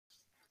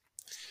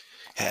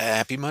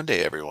Happy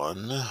Monday,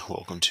 everyone.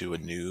 Welcome to a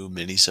new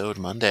Minisode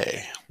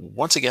Monday.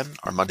 Once again,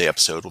 our Monday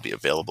episode will be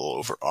available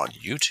over on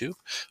YouTube,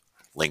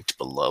 linked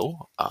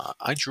below.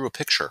 I drew a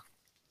picture.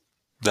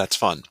 That's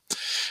fun.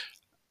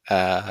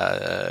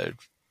 Uh,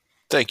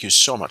 Thank you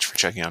so much for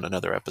checking out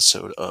another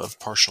episode of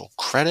Partial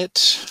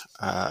Credit.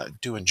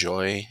 Do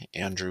enjoy.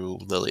 Andrew,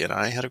 Lily, and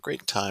I had a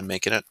great time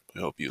making it.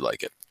 We hope you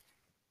like it.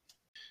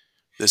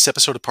 This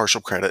episode of Partial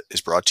Credit is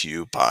brought to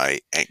you by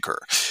Anchor.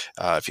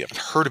 If you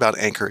haven't heard about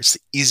Anchor, it's the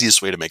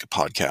easiest way to make a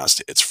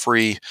podcast. It's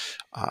free.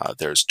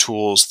 There's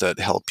tools that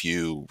help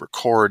you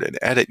record and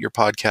edit your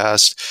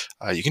podcast.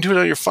 You can do it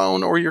on your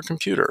phone or your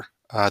computer.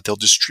 They'll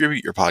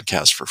distribute your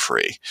podcast for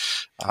free.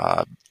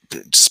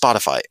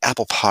 Spotify,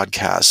 Apple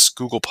Podcasts,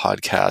 Google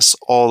Podcasts,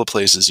 all the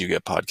places you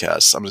get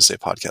podcasts. I'm going to say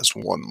podcast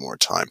one more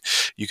time.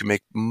 You can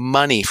make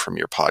money from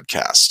your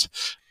podcast.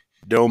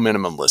 No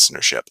minimum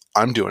listenership.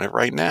 I'm doing it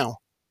right now.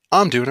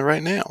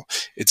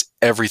 It's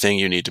everything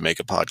you need to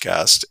make a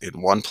podcast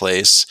in one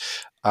place.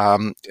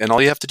 And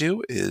all you have to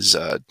do is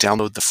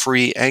download the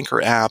free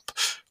Anchor app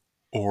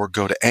or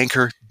go to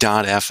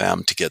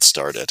anchor.fm to get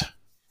started.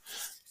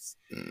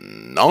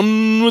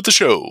 On with the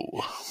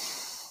show.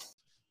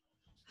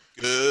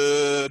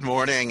 Good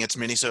morning. It's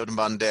Minisode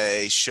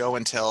Monday. Show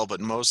and tell,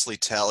 but mostly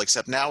tell,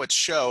 except now it's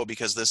show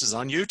because this is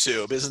on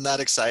YouTube. Isn't that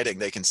exciting?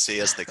 They can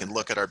see us. They can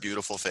look at our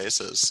beautiful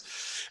faces.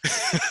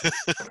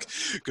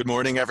 Good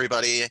morning,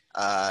 everybody.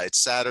 It's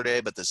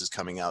Saturday, but this is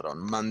coming out on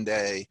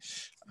Monday.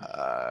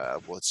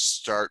 Let's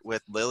start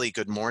with Lily.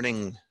 Good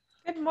morning.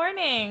 Good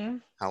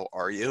morning. How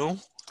are you?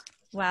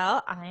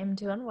 Well, I'm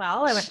doing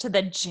well. I went to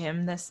the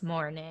gym this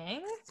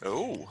morning.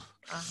 Oh.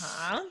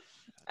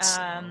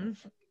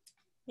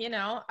 You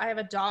know, I have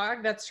a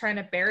dog that's trying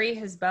to bury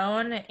his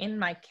bone in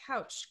my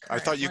couch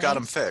currently. I thought you got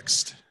him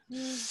fixed.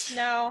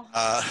 No.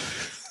 All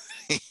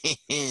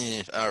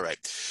right.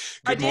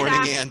 Good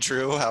morning,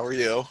 Andrew. How are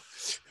you?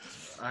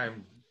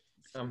 I'm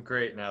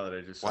great now that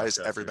I just. Why is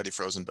everybody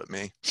frozen but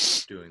me?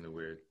 Doing the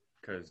weird,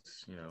 because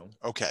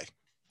Okay.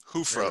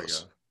 Who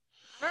froze?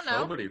 I don't know.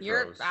 Nobody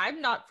froze. I'm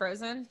not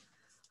frozen.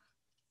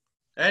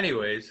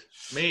 Anyways,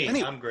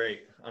 I'm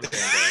great. I'm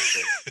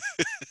fantastic.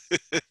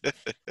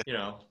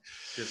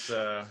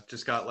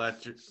 Just got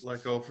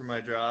let go from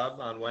my job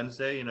on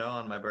Wednesday.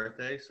 On my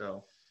birthday.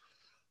 So,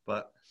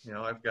 but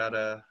I've got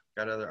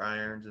other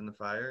irons in the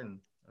fire, and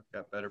I've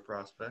got better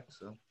prospects.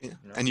 So,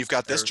 and you've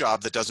got this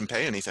job that doesn't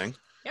pay anything.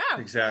 Yeah,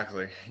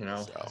 exactly.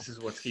 This is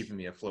what's keeping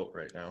me afloat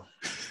right now.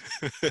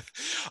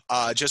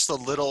 Just a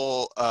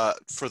little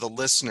for the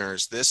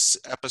listeners. This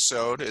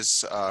episode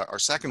is our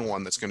second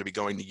one that's going to be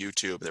going to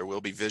YouTube. There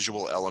will be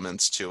visual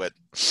elements to it.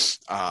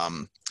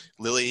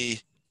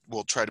 Lily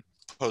will try to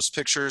post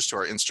pictures to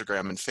our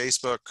Instagram and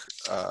Facebook.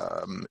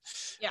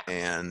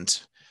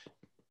 And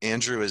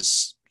Andrew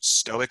is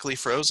stoically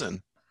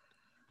frozen.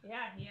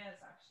 Yeah, he is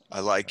actually. I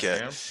like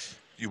it.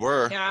 You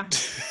were. Yeah.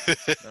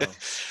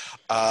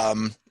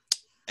 I'm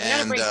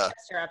gonna bring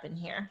Chester up in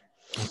here.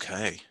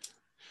 Okay.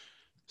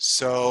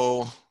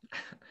 So,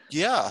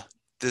 yeah,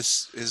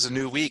 this is a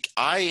new week.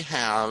 I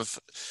have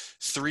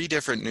 3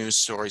 different news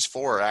stories,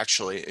 4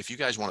 actually. If you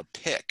guys want to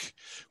pick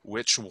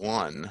which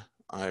one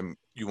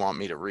you want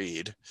me to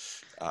read.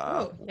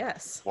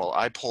 Yes. Well,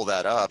 I pull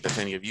that up. If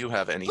any of you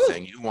have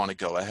anything you want to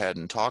go ahead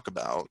and talk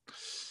about.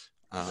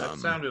 That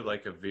sounded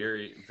like a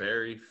very,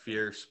 very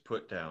fierce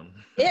put down.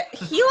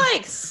 He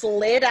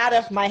slid out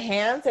of my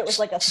hands. It was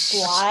like a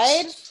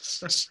slide.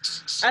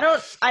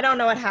 I don't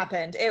know what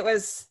happened. It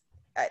was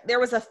there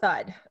was a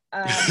thud.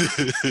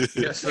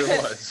 Yes,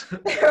 there was.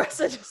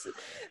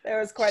 there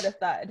was quite a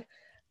thud.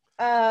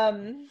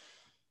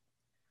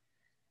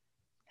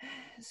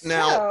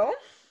 Now,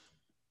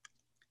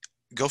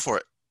 go for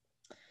it.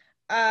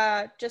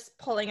 Just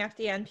pulling up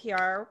the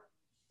NPR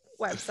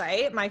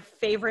website, my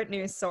favorite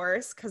news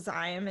source, because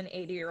I am an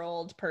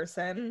 80-year-old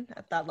person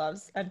that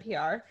loves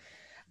NPR.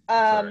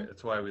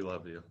 That's why we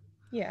love you.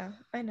 Yeah,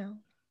 I know.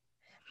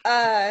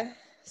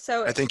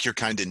 So I think you're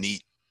kind of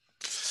neat.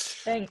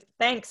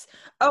 Thanks.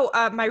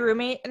 Oh, my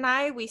roommate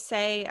and we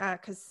say,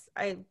 because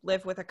I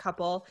live with a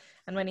couple,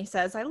 and when he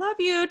says "I love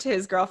you" to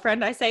his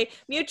girlfriend, I say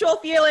 "mutual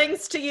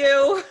feelings to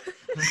you,"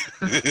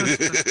 which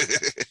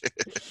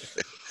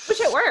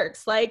it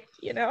works.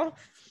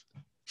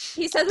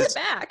 He says it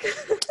back.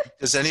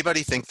 Does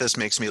anybody think this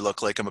makes me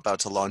look like I'm about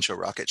to launch a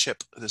rocket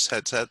ship? This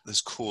headset, this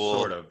cool.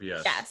 Sort of,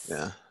 yes. Yes.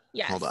 Yeah.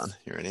 Yes. Hold on.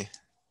 You ready?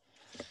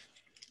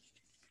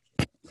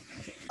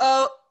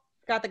 Oh,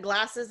 got the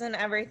glasses and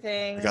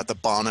everything. I got the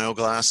Bono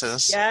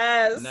glasses.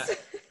 Yes.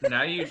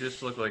 Now you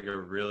just look like a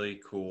really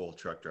cool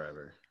truck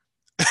driver.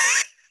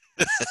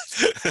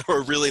 Or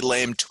a really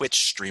lame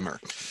Twitch streamer.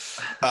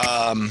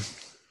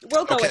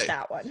 We'll go with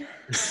that one.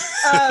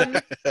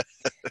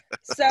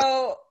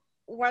 So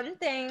one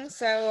thing,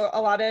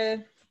 a lot of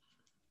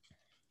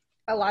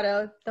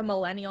the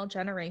millennial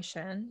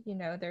generation,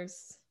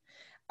 there's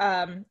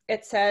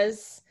it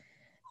says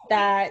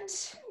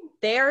that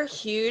they're a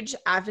huge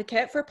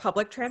advocate for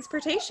public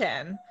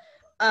transportation.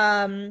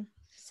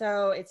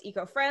 So it's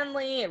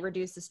eco-friendly, it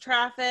reduces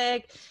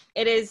traffic,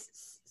 it is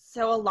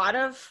So a lot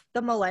of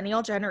the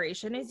millennial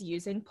generation is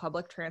using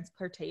public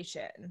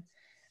transportation,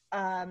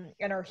 and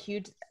are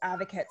huge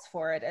advocates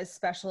for it,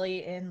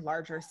 especially in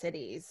larger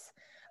cities,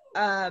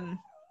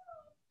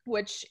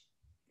 which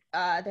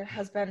there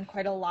has been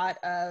quite a lot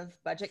of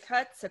budget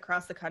cuts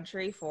across the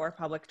country for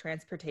public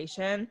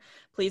transportation.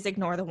 Please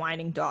ignore the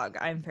whining dog.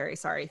 I'm very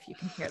sorry if you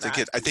can hear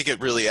that. I think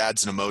it really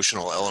adds an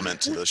emotional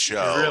element to the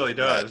show. It really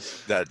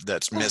does.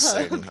 That's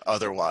missing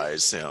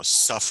otherwise.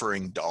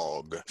 Suffering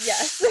dog.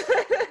 Yes.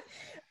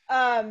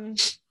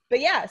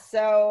 But yeah,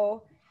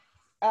 so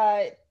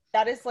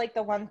that is like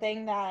the one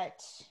thing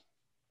that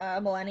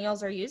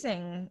millennials are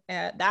using,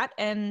 that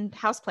and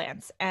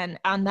houseplants. And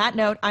on that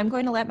note, I'm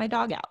going to let my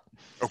dog out.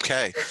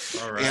 Okay.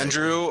 All right.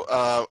 Andrew,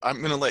 I'm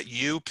going to let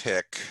you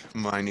pick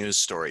my news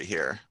story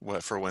here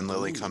for when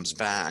Lily comes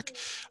back.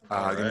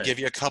 I'm going to give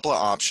you a couple of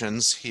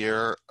options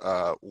here.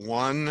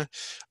 One,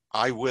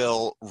 I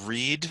will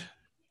read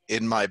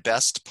in my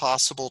best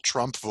possible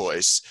Trump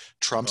voice,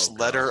 Trump's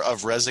letter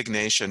of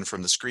resignation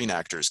from the Screen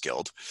Actors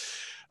Guild.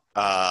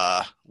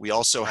 We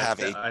also have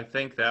I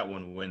think that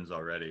one wins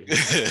already.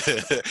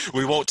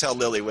 We won't tell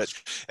Lily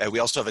which. We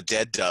also have a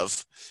dead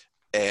dove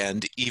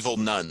and evil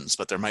nuns,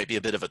 but there might be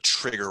a bit of a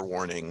trigger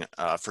warning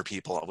for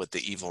people with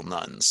the evil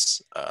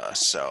nuns.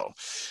 So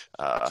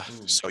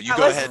you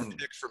go ahead and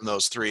pick from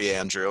those three,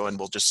 Andrew, and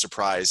we'll just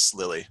surprise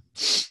Lily.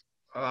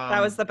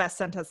 That was the best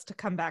sentence to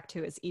come back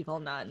to, is evil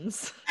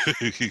nuns.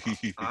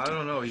 I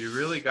don't know. You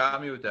really got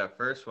me with that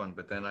first one,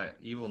 but then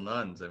evil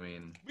nuns. I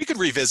mean, we could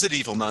revisit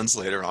evil nuns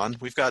later on.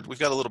 We've got a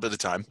little bit of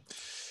time.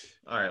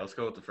 All right, let's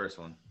go with the first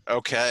one.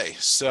 Okay,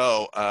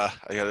 so I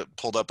got it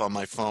pulled up on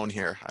my phone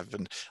here.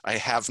 I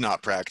have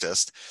not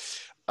practiced.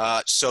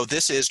 So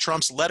this is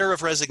Trump's letter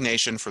of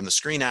resignation from the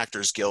Screen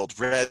Actors Guild,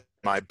 read in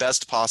my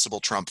best possible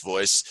Trump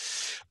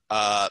voice.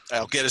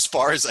 I'll get as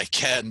far as I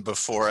can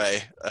before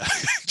I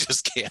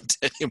just can't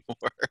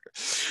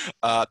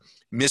anymore.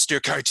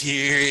 Mr.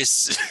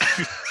 Cartiers,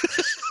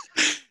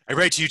 I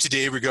write to you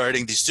today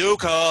regarding the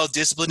so-called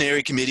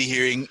disciplinary committee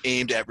hearing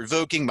aimed at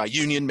revoking my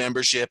union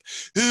membership.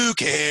 Who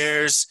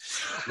cares?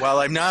 While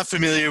I'm not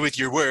familiar with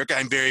your work,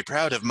 I'm very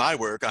proud of my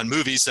work on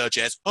movies such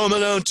as Home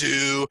Alone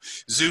 2,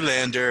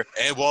 Zoolander,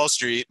 and Wall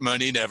Street,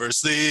 Money Never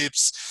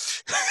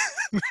Sleeps.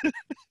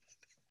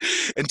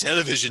 And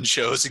television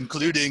shows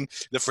including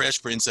The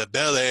Fresh Prince of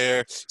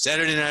Bel-Air,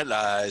 Saturday Night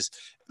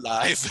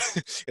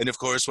Live, and of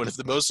course one of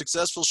the most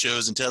successful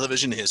shows in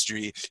television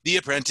history, The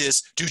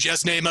Apprentice, to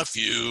just name a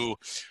few.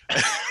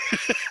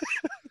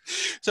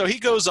 So he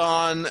goes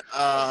on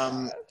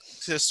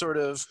to sort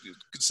of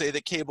say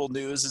that cable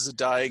news is a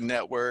dying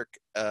network,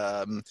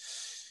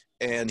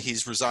 and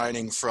he's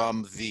resigning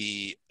from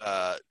the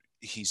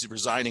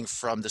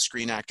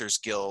Screen Actors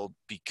Guild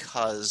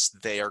because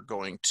they are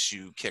going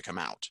to kick him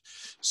out.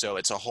 So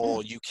it's a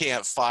whole "you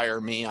can't fire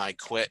me, I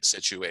quit"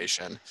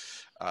 situation.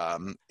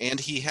 And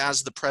he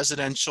has the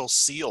presidential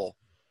seal,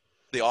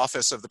 the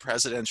office of the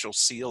presidential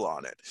seal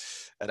on it.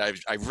 And I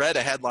read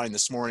a headline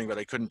this morning, but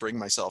I couldn't bring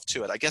myself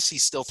to it. I guess he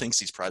still thinks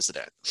he's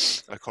president,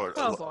 according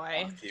to a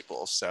lot of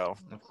people. So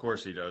of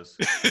course he does.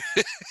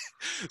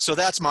 So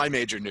that's my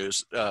major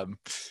news.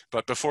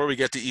 But before we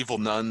get to evil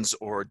nuns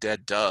or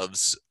dead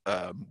doves,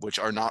 which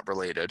are not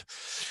related,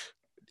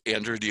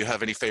 Andrew, do you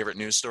have any favorite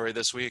news story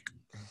this week?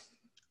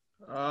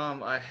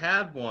 I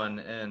had one,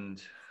 and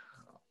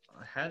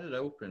I had it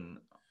open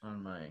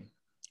on my...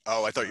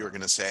 Oh, I thought you were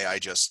going to say I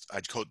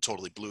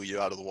totally blew you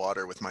out of the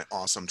water with my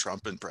awesome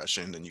Trump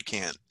impression, and you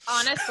can't.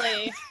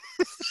 Honestly,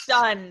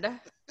 stunned.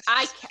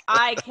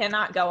 I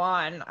cannot go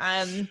on.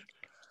 I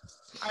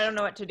don't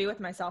know what to do with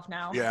myself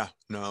now. Yeah,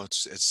 no,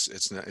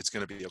 it's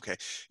going to be okay.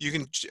 You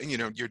can,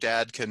 your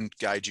dad can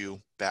guide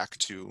you back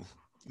to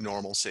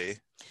normalcy.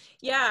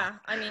 Yeah,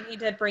 I mean, he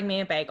did bring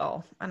me a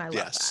bagel, and I love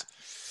that.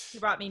 He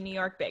brought me New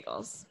York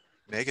bagels.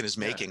 Megan is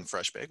making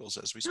fresh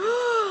bagels as we speak.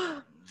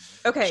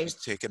 Okay. She's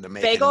taken to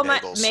making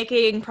bagels.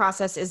 Making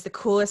process is the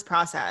coolest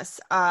process.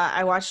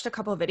 I watched a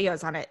couple of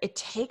videos on it. It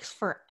takes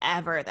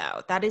forever,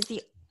 though. That is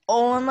the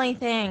only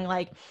thing,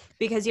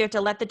 because you have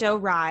to let the dough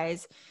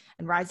rise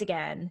and rise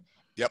again.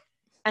 Yep.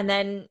 And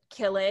then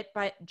kill it,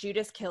 but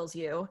Judas kills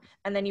you.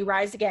 And then you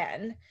rise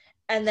again.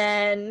 And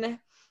then...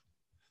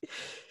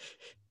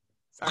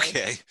 Sorry.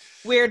 Okay.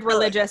 Weird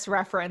religious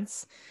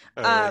reference.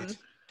 All right.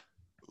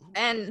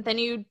 And then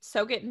you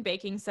soak it in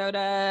baking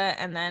soda,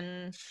 and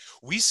then...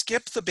 We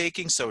skip the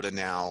baking soda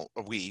now.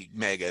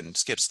 Megan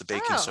skips the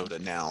baking soda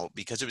now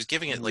because it was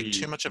giving it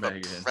too much of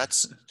a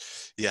pretzel.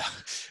 Yeah.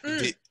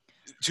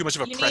 Too much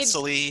of a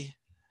pretzel-y.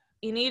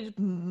 You need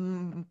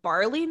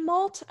barley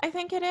malt, I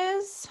think it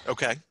is.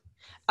 Okay.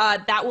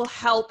 That will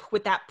help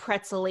with that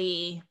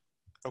pretzel-y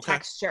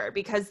texture,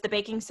 because the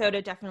baking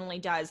soda definitely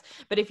does.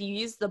 But if you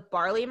use the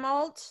barley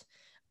malt,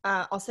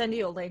 I'll send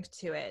you a link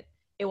to it.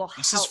 It will help.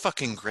 This is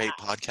fucking great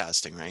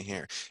podcasting right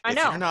here. I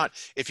know.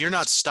 If you're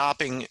not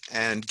stopping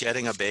and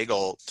getting a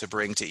bagel to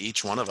bring to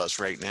each one of us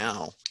right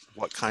now,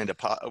 what kind of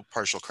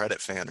partial credit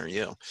fan are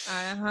you?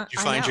 Did you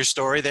find your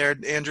story there,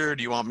 Andrew? Or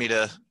do you want me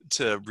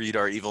to read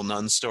our evil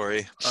nun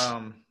story?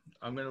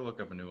 I'm gonna look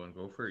up a new one.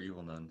 Go for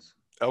Evil Nuns.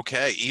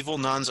 Okay, Evil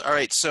Nuns. All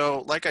right,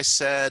 so like I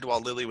said, while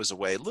Lily was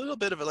away, a little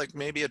bit of like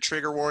maybe a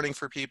trigger warning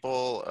for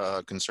people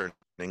concerning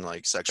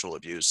like sexual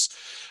abuse.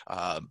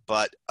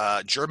 But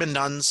German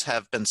nuns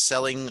have been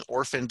selling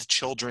orphaned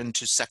children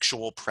to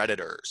sexual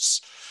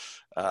predators.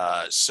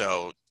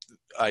 So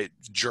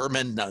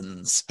German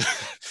nuns.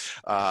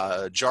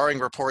 Jarring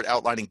report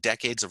outlining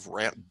decades of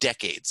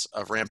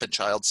rampant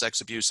child sex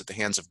abuse at the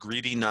hands of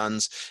greedy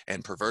nuns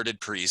and perverted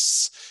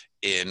priests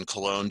in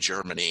Cologne,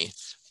 Germany.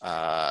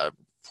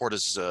 Report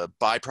is a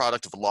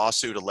byproduct of a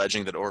lawsuit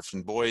alleging that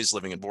orphan boys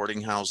living in boarding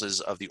houses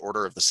of the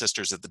Order of the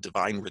Sisters of the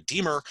Divine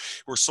Redeemer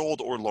were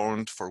sold or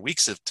loaned for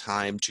weeks of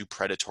time to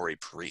predatory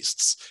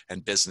priests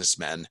and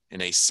businessmen in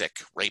a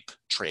sick rape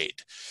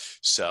trade.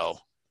 So,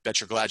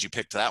 bet you're glad you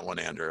picked that one,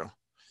 Andrew.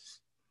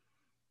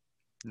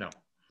 No.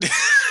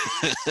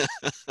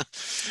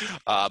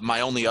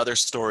 My only other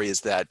story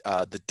is that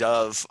the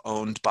dove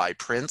owned by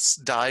Prince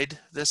died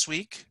this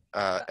week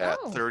at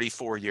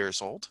 34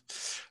 years old.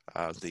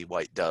 The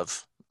white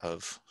dove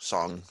of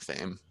song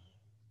fame.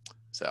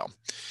 So,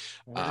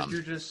 what did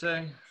you just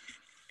say?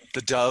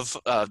 The dove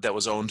that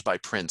was owned by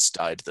Prince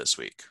died this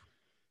week.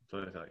 That's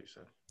what I thought you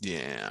said.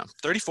 Yeah,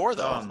 34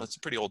 though. That's a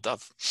pretty old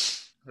dove.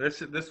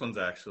 This one's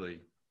actually,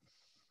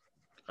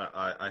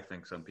 I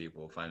think some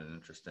people find it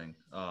interesting.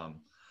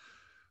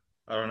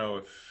 I don't know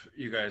if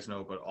you guys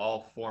know, but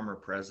all former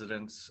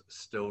presidents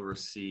still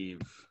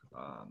receive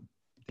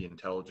the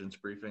intelligence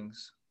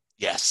briefings.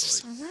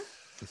 Yes.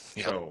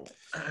 Yep. So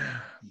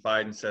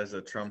Biden says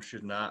that Trump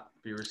should not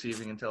be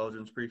receiving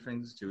intelligence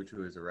briefings due to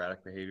his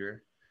erratic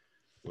behavior,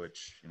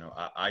 which,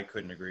 I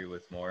couldn't agree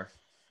with more,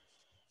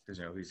 because,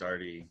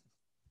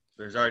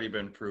 there's already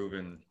been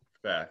proven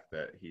fact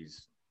that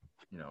he's,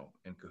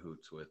 in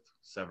cahoots with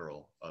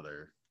several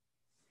other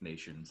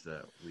nations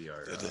that we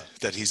are.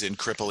 That he's in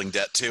crippling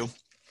debt to?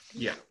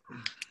 Yeah.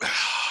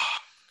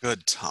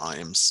 Good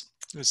times.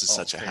 This is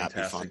such a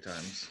happy fun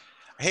times.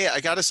 Hey,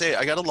 I got to say,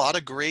 I got a lot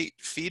of great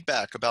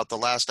feedback about the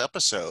last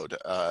episode.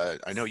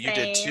 I know you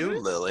did too,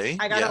 Lily.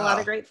 I got a lot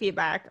of great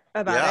feedback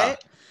about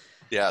it.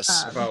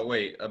 Yes.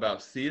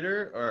 About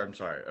theater, or I'm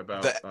sorry,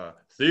 about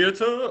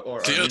theater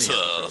or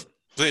theater.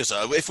 Please,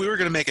 if we were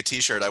going to make a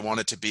T-shirt, I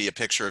want it to be a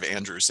picture of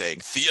Andrew saying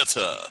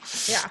theater.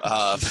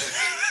 Yeah.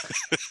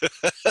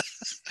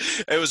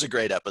 It was a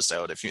great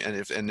episode.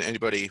 If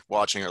anybody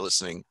watching or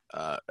listening,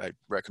 I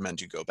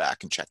recommend you go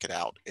back and check it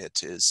out.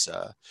 It is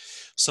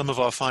some of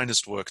our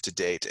finest work to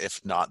date,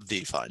 if not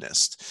the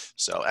finest.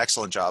 So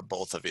excellent job,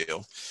 both of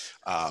you.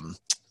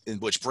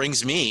 Which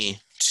brings me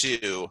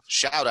to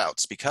shout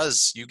outs,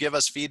 because you give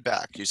us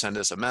feedback. You send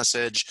us a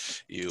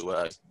message, you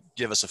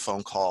give us a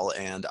phone call,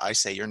 and I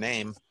say your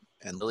name,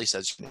 and Lily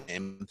says your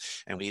name,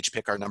 and we each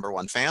pick our number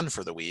one fan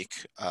for the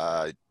week.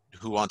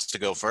 Who wants to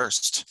go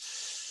first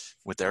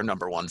with their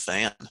number one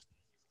fan?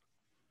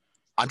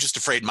 I'm just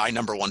afraid my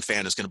number one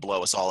fan is going to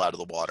blow us all out of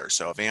the water.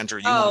 So if Andrew,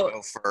 you want to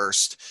go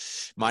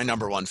first, my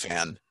number one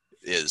fan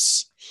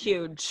is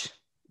huge.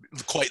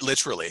 Quite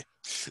literally.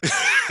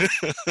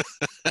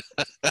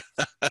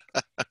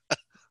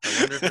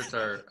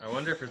 I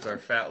wonder if it's our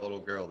fat little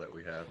girl that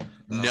we have.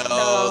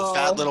 No,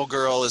 fat little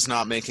girl is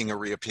not making a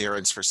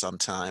reappearance for some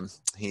time.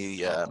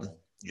 Yeah.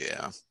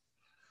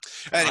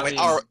 Anyway,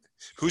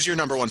 who's your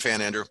number one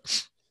fan, Andrew?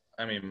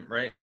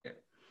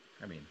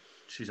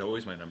 She's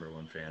always my number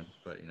one fan,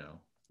 but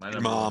my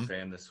number one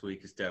fan this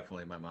week is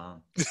definitely my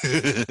mom.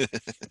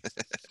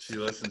 She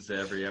listens to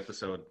every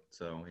episode,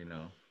 so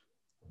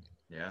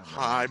yeah.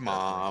 Hi,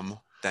 Mom.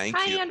 Thank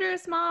you. Hi,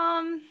 Andrew's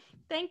mom.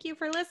 Thank you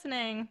for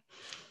listening.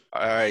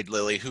 All right,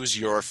 Lily, who's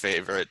your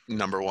favorite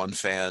number one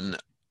fan,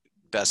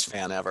 best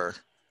fan ever?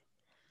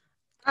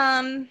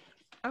 Oh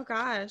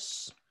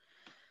gosh.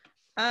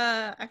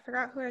 I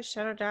forgot who I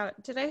shouted out.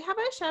 Have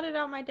I shouted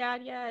out my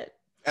dad yet?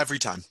 Every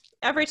time.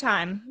 I'm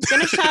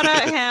gonna shout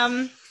out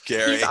him.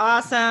 Gary. He's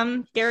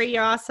awesome. Gary,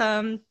 you're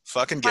awesome.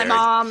 Fucking Gary.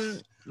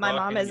 My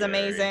mom is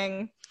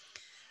amazing.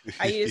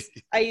 I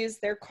use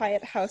their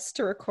quiet house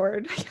to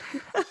record.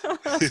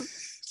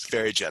 It's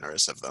very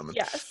generous of them.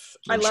 Yes.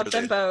 I love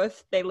them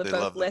both. They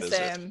both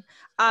listen.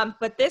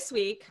 But this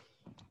week,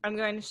 I'm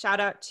going to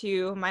shout out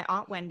to my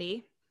Aunt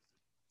Wendy,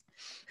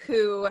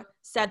 who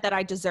said that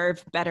I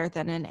deserve better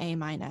than an A-.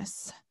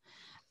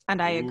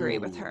 And I agree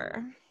with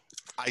her.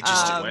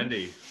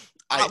 Wendy.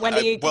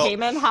 Wendy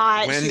came in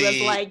hot. Wendy, she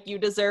was like, "You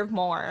deserve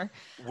more."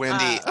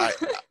 Wendy,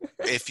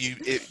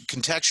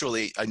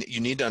 contextually, you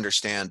need to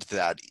understand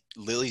that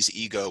Lily's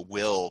ego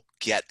will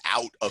get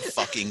out of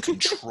fucking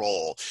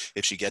control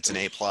if she gets an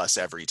A+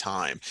 every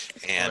time,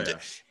 and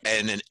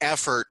an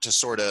effort to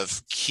sort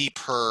of keep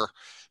her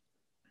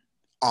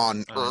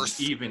on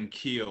earth, even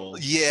keel.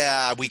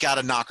 Yeah, we got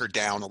to knock her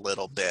down a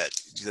little bit.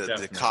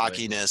 The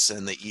cockiness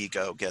and the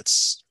ego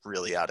gets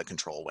really out of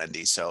control,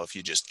 Wendy. So if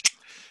you just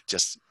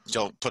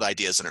don't put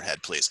ideas in her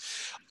head, please.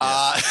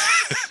 Yeah.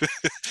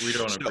 We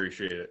don't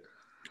appreciate it.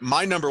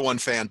 My number one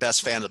fan,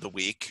 best fan of the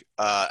week,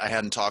 I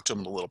hadn't talked to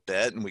him in a little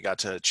bit, and we got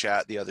to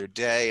chat the other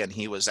day, and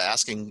he was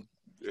asking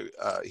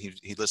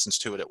he listens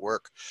to it at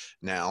work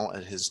now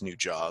at his new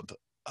job.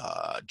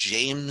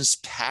 James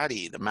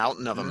Patty, the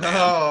mountain of a man.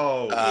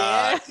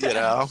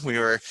 No. We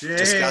were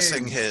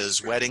discussing James.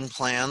 his wedding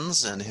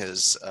plans and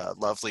his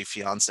lovely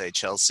fiance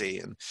Chelsea,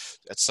 and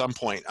at some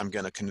point I'm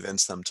going to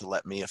convince them to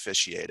let me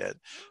officiate it.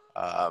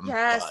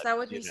 Yes, but, that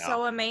would be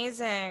so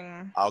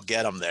amazing. I'll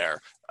get them there.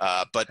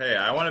 But Hey,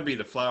 I want to be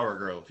the flower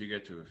girl if you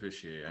get to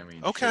officiate. I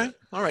mean, okay, shit.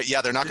 all right,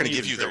 yeah, they're not going to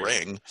Didn't give you even the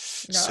trade. ring,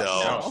 No,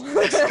 so.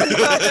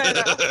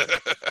 no.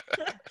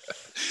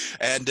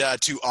 And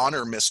to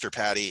honor Mr.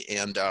 Patty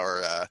and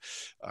our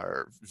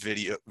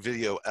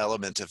video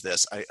element of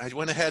this, I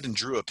went ahead and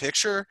drew a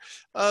picture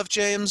of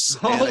James.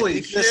 And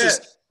Holy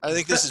shit! I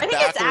think this is I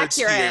think it's backwards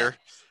accurate. here.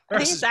 I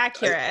think it's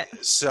accurate.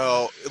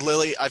 So,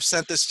 Lily, I've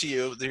sent this to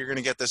you. You're going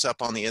to get this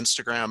up on the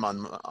Instagram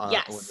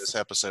Yes. when this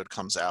episode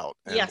comes out.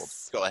 And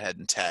Yes. we'll go ahead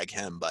and tag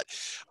him. But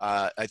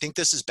I think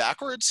this is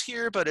backwards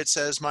here, but it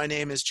says, "My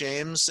name is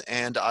James,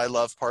 and I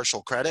love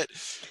partial credit."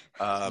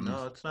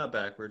 No, it's not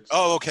backwards.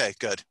 Oh, okay,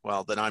 good.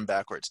 Well, then I'm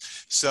backwards.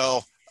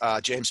 So,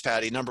 James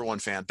Patty, #1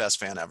 fan, best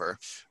fan ever.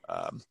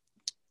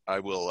 I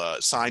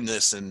will sign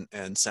this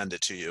and send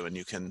it to you, and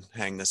you can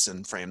hang this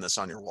and frame this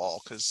on your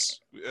wall because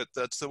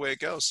that's the way it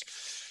goes.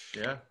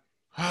 Yeah.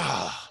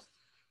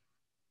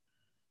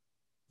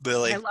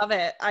 Billy. I love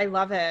it.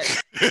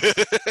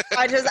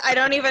 I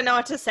don't even know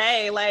what to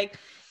say. Like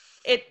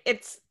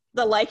it's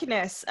the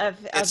likeness of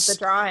the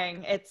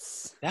drawing.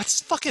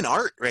 That's fucking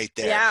art right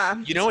there. Yeah.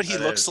 You know what he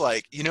That looks is.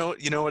 like? You know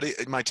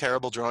what my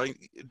terrible drawing?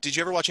 Did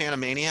you ever watch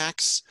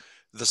Animaniacs?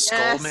 The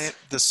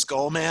Yes.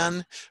 Skull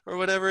Man, or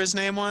whatever his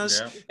name was.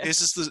 Yeah.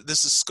 This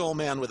is Skull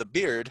Man with a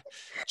beard,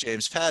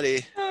 James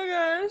Patty, Oh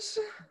gosh.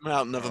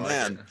 mountain of I a like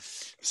man.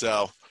 it.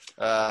 So,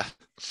 I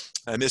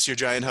miss your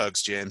giant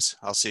hugs, James.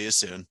 I'll see you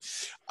soon.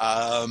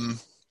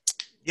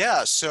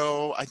 Yeah,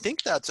 so I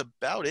think that's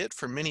about it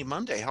for Mini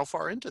Monday. How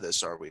far into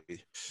this are we?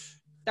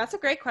 That's a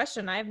great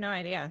question. I have no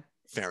idea.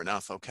 Fair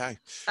enough. Okay.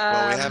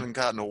 Well, we Um, haven't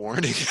gotten a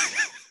warning.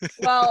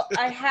 Well,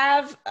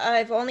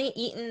 I've only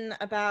eaten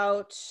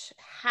about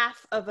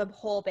half of a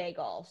whole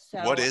bagel. So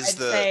What is I'd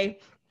the- say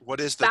What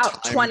is the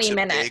about time 20 to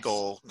minutes.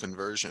 bagel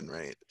conversion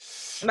rate?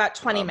 about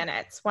 20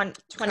 minutes. 20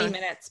 okay.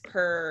 minutes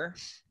per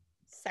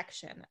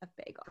section of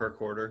bagel. Per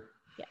quarter.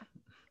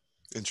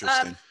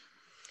 Interesting.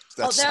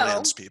 That's although-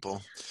 science,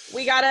 people.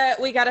 We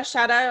gotta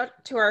shout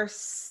out to our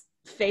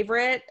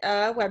favorite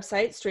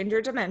website, Stranger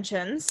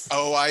Dimensions.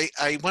 Oh, I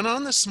went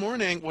on this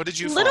morning. What did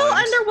you Little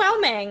find?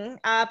 underwhelming,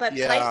 but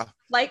Yeah.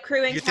 flight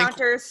crew You think-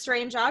 encounters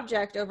strange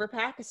object over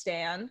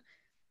Pakistan.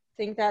 I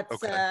think that's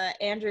Okay.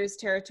 Andrew's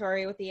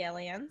territory with the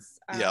aliens.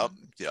 Yep.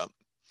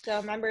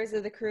 So members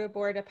of the crew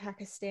aboard a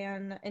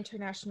Pakistan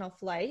international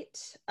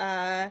flight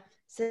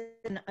said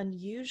an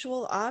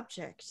unusual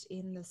object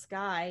in the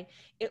sky.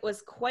 It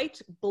was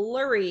quite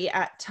blurry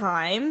at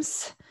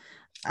times.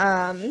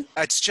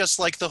 It's just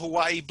like the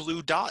Hawaii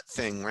blue dot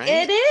thing, right?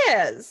 It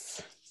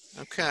is.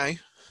 Okay.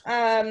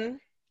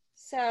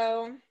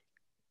 So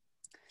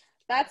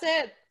that's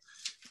it.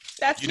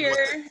 That's You know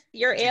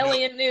your you know-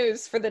 alien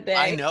news for the day.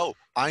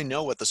 I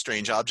know what the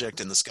strange object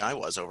in the sky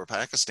was over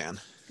Pakistan.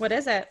 What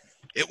is it?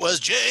 It was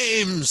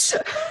James.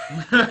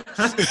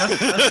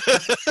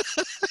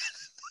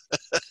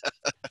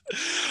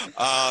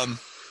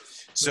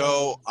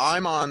 So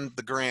I'm on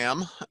the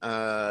gram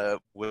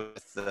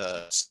with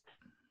the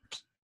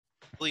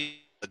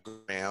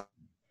gram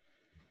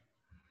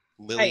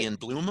Lillian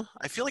Bloom.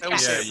 I feel like I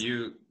was Yeah, saying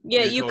you.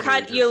 Yeah, you totally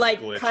cut just you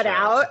like glitched cut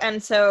out,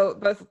 and so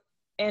both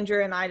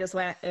Andrew and I just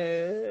went.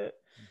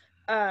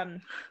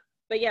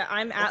 But yeah,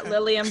 I'm at Okay.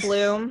 Lillian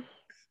Bloom,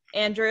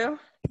 Andrew,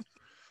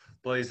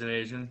 Blazing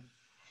Asian.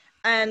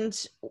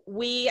 and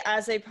we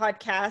as a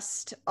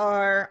podcast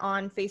are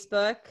on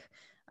Facebook,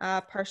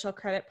 Partial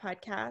Credit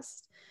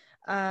Podcast,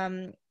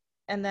 and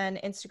then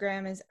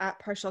Instagram is at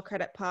Partial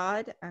Credit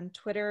Pod, and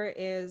Twitter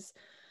is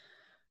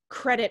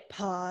Credit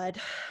Pod.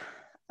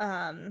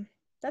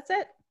 That's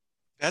it.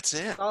 that's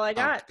it. That's all I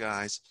got.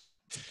 guys.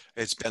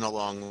 It's been a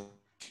long.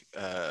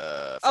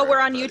 Oh, we're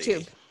on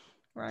YouTube.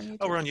 We're on YouTube.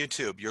 Oh, we're on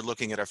YouTube. You're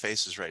looking at our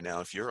faces right now.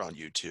 If you're on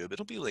YouTube,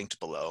 it'll be linked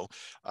below,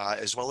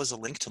 as well as a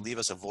link to leave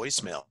us a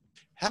voicemail.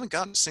 Haven't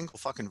gotten a single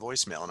fucking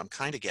voicemail, and I'm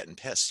kind of getting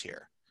pissed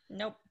here.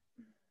 Nope.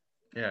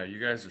 Yeah, you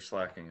guys are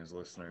slacking as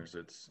listeners.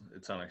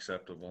 It's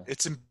unacceptable.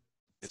 It's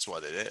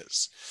what it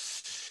is.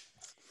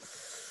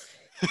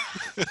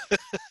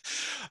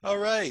 All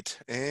right,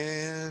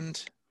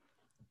 and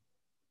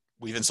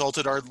we've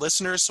insulted our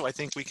listeners, so I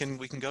think we can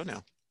go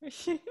now.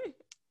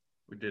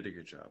 We did a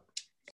good job.